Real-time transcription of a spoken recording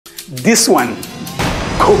This one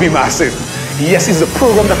could be massive. Yes, it's the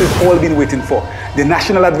program that we've all been waiting for. The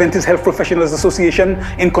National Adventist Health Professionals Association,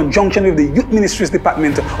 in conjunction with the Youth Ministries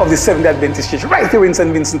Department of the Seventh-day Adventist Church, right here in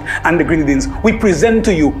St. Vincent and the Grenadines, we present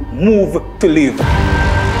to you Move to Live.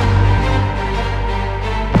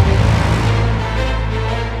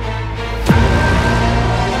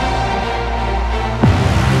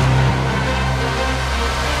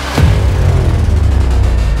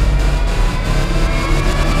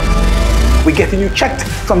 We're getting you checked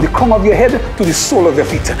from the crown of your head to the sole of your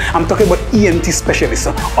feet. I'm talking about ENT specialists,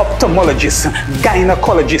 ophthalmologists,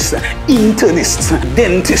 gynecologists, internists,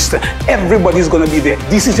 dentists. Everybody's going to be there.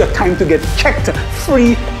 This is your time to get checked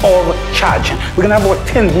free of charge. We're going to have about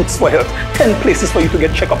 10 booths for health, 10 places for you to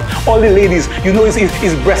get checked up. All the ladies, you know,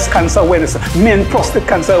 it's breast cancer awareness, men prostate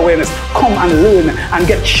cancer awareness. Come and learn and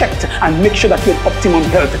get checked and make sure that you're in optimum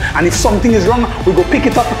health. And if something is wrong, we go pick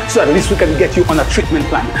it up so at least we can get you on a treatment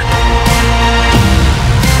plan.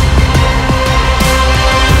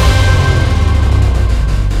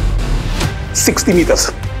 60 meters,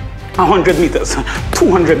 100 meters,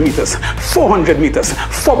 200 meters, 400 meters,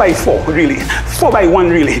 4x4 really,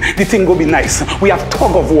 4x1 really. The thing will be nice. We have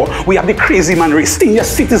tug of war, we have the crazy man race, senior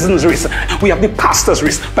citizens race, we have the pastor's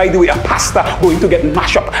race. By the way, a pastor going to get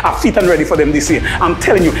mashed up, our feet and ready for them this year. I'm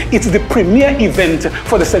telling you, it's the premier event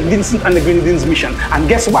for the St. Vincent and the Grenadines mission. And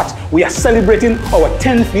guess what? We are celebrating our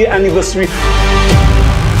 10th year anniversary.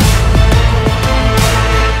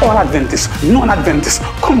 All Adventists, non-Adventists,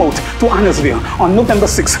 come out to Arnos Vale on November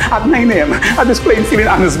 6th at 9 a.m. at this playing field in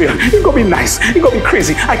Arnos Vale. It's going to be nice. It's going to be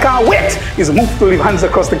crazy. I can't wait. It's Move to Live, hands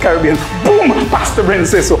across the Caribbean. Boom! Pastor Brent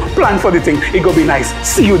says so. Plan for the thing. It's going to be nice.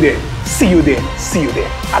 See you there. See you there. See you there.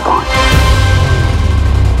 I'm gone.